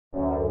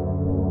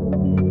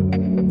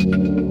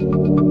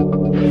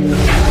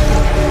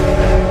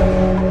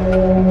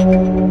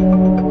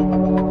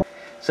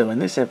So in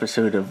this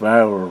episode of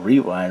Viral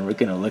Rewind, we're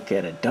going to look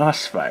at a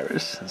DOS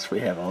virus, since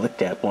we haven't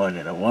looked at one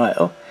in a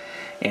while.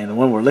 And the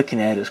one we're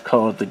looking at is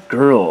called the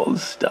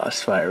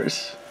Girls.DOS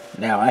virus.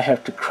 Now, I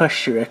have to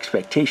crush your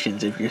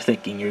expectations if you're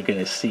thinking you're going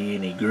to see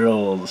any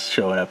girls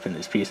showing up in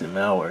this piece of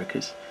malware,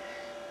 because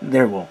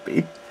there won't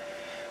be.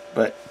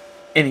 But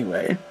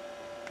anyway,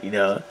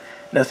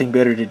 nothing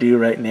better to do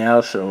right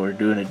now, so we're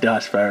doing a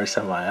DOS virus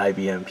on my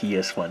IBM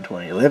PS1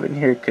 2011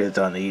 here, because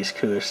on the East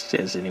Coast,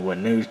 as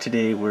anyone knows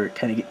today, we're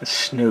kind of getting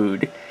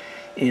snowed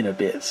in a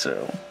bit,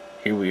 so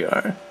here we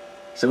are.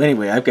 So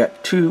anyway, I've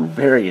got two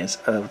variants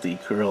of the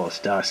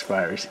Girls.DOS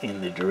virus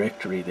in the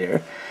directory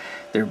there.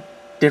 They're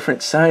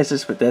different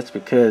sizes, but that's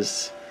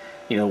because,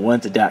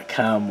 one's a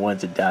 .com,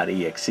 one's a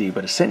 .exe,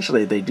 but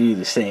essentially they do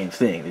the same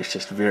thing. There's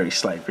just very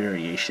slight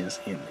variations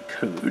in the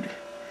code.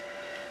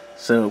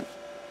 So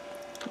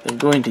I'm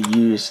going to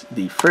use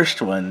the first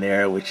one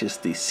there, which is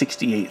the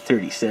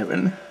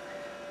 6837.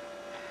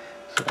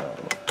 So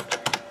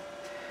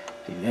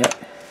do that.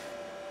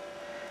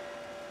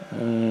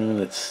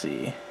 Let's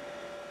see.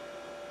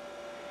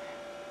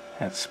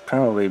 That's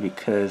probably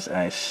because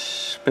I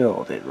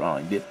spelled it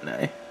wrong, didn't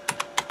I?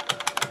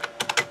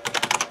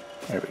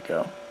 There we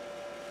go.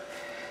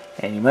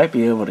 And you might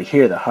be able to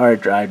hear the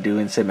hard drive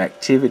doing some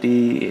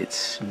activity.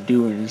 It's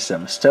doing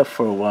some stuff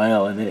for a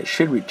while, and then it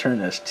should return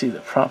us to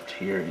the prompt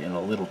here in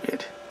a little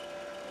bit.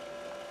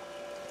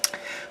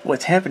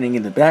 What's happening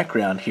in the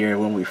background here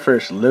when we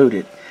first load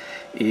it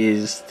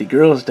is the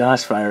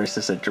Girls.DOS virus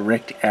is a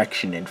direct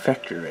action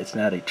infector. It's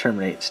not a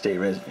terminate stay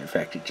resident. In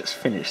fact, it just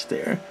finished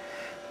there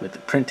with the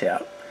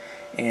printout.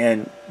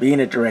 And being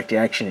a direct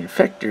action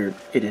infector,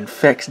 it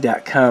infects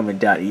 .com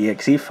and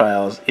 .exe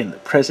files in the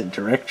present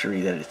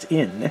directory that it's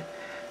in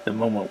the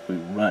moment we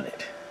run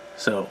it.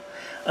 So,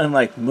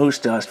 unlike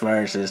most DOS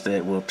viruses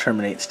that will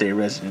terminate stay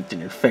resident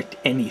and infect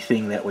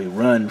anything that we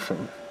run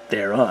from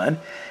there on,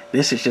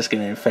 this is just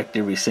going to infect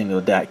every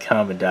single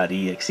 .com and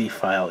 .exe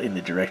file in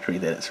the directory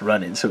that it's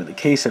running. So in the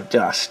case of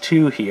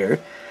DOS2 here,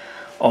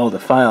 all the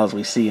files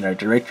we see in our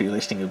directory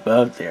listing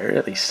above there,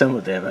 at least some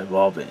of them have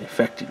all been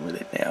infected with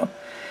it now.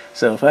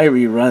 So if I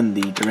rerun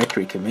the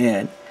directory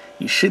command,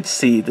 you should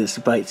see this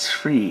bytes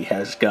free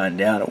has gone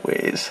down a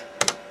ways.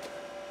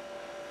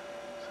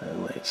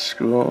 So let's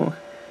scroll.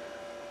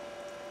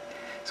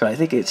 So I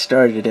think it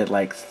started at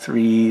like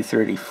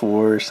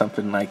 334 or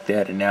something like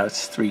that, and now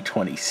it's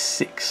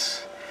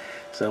 326.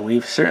 So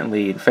we've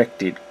certainly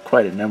infected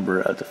quite a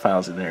number of the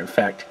files in there. In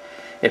fact,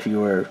 if you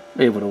were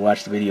able to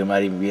watch the video, you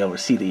might even be able to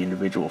see the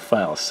individual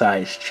file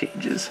size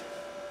changes.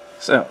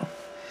 So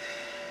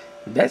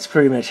that's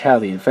pretty much how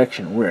the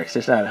infection works.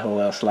 There's not a whole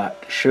else lot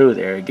to show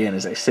there. Again,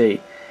 as I say,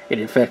 it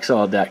infects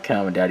all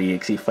 .com and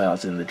 .exe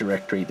files in the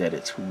directory that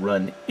it's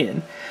run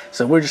in.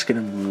 So we're just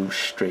going to move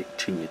straight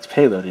to its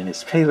payload, and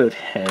its payload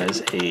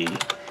has a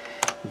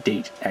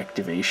date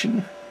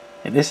activation.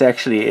 And this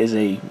actually is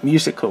a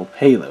musical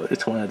payload.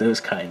 It's one of those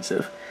kinds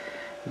of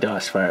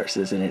DOS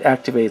viruses, and it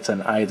activates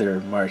on either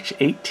March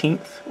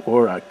 18th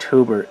or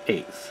October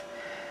 8th.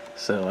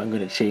 So I'm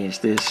going to change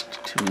this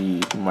to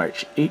be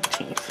March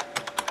 18th.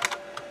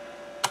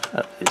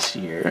 Of this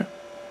year,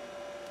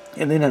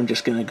 and then I'm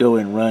just going to go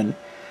and run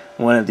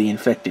one of the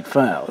infected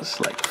files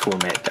like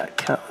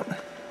format.com,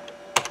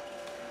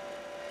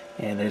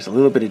 and there's a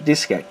little bit of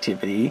disk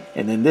activity,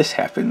 and then this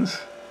happens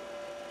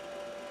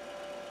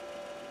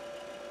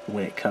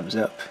when it comes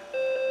up.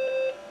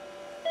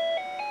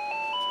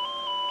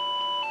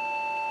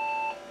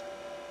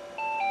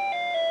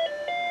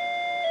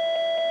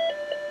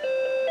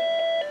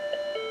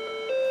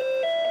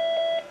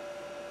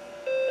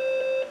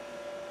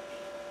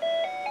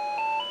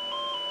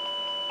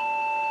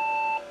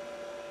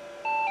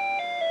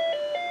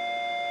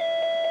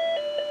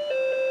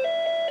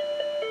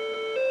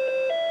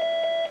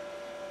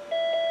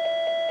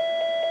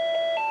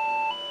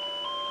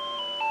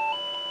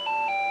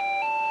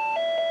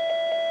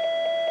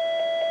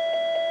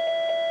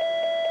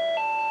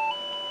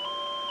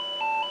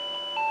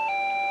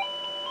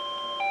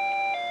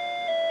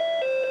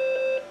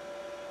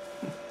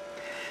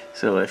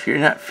 So if you're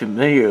not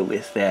familiar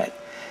with that,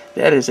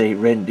 that is a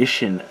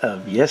rendition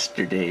of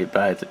Yesterday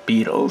by the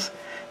Beatles.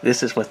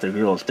 This is what the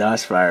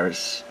Girls.DOS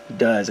virus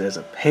does as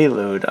a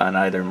payload on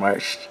either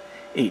March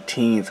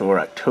 18th or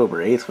October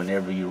 8th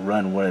whenever you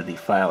run one of the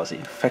files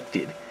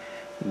infected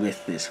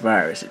with this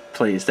virus. It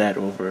plays that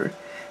over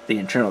the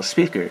internal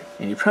speaker,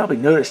 and you probably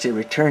noticed it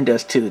returned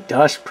us to the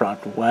DOS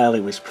prompt while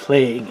it was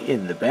playing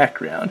in the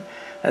background.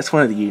 That's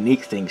one of the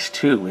unique things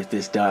too with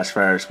this DOS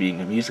virus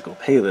being a musical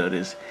payload,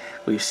 is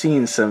we've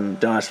seen some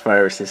DOS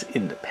viruses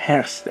in the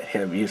past that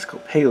have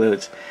musical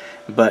payloads,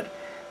 but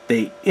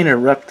they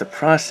interrupt the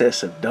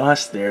process of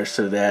DOS there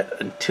so that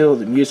until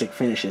the music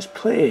finishes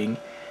playing,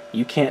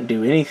 you can't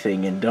do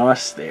anything in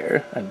DOS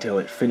there until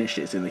it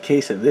finishes. In the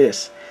case of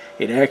this,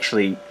 it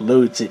actually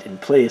loads it and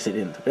plays it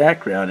in the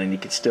background, and you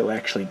can still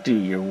actually do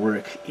your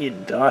work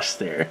in DOS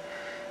there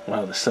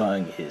while the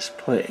song is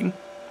playing.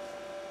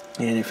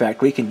 And in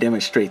fact, we can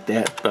demonstrate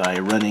that by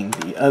running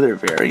the other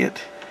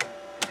variant.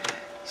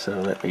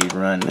 So let me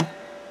run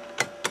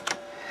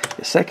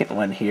the second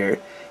one here,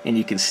 and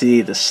you can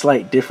see the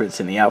slight difference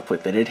in the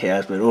output that it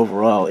has, but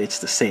overall it's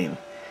the same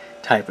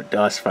type of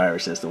DOS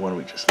virus as the one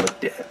we just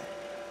looked at.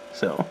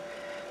 So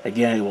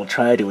again, it will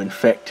try to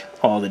infect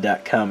all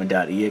the .com and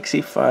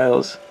 .exe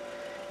files,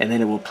 and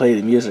then it will play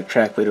the music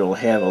track, but it will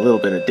have a little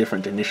bit of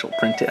different initial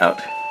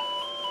printout.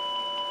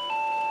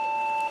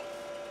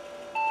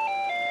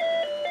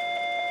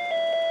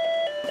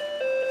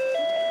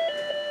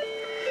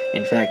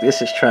 In fact,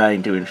 this is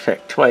trying to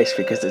infect twice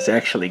because it's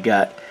actually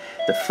got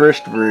the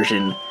first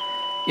version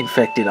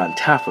infected on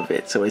top of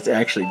it, so it's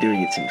actually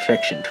doing its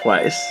infection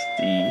twice.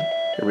 The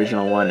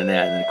original one and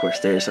that, and then of course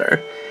there's our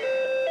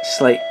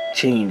slight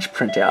change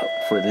printout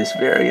for this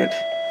variant,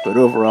 but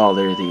overall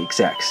they're the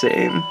exact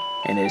same.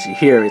 And as you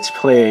hear, it's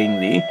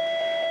playing the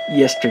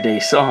yesterday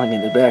song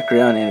in the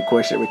background, and of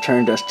course it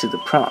returned us to the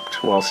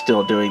prompt while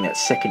still doing that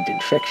second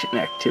infection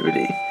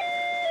activity.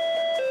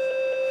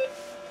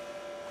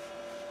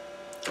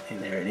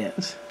 And there it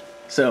is.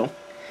 So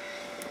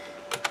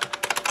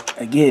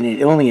again,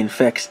 it only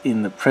infects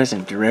in the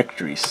present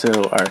directory,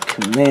 so our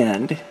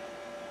command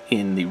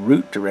in the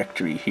root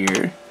directory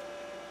here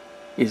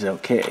is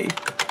okay,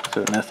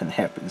 so nothing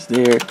happens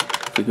there.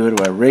 If we go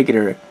to our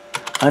regular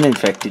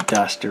uninfected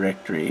DOS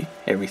directory,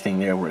 everything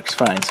there works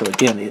fine. So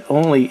again, it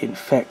only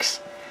infects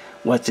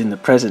what's in the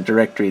present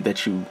directory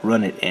that you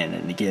run it in,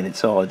 and again,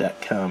 it's all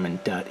 .com and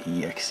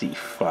 .exe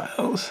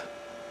files.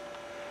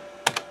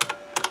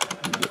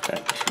 Let me get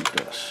back to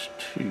DOS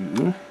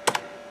 2.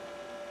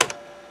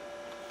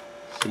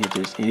 See if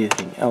there's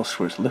anything else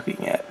worth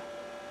looking at.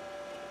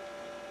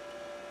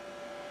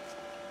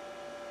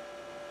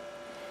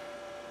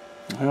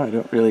 Well, I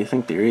don't really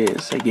think there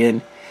is.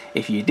 Again,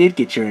 if you did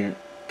get your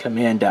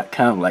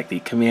command.com, like the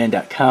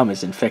command.com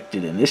is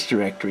infected in this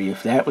directory,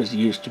 if that was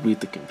used to boot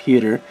the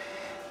computer,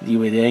 you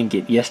would then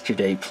get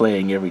yesterday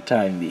playing every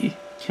time the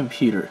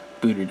computer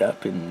booted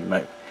up, and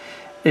might,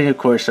 and of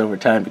course over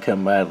time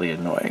become mildly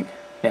annoying.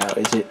 Now,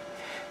 is it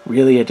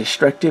really a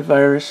destructive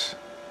virus?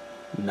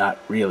 Not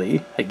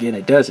really. Again,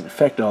 it does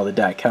infect all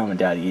the .com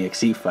and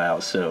 .exe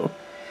files, so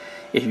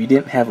if you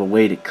didn't have a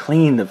way to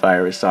clean the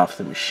virus off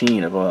the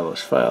machine of all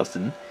those files,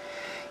 then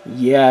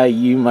yeah,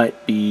 you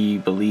might be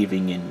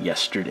believing in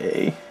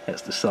yesterday,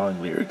 as the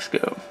song lyrics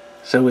go.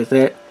 So with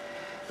that,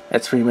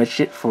 that's pretty much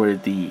it for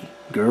the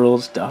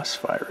Girls DOS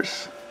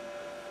virus.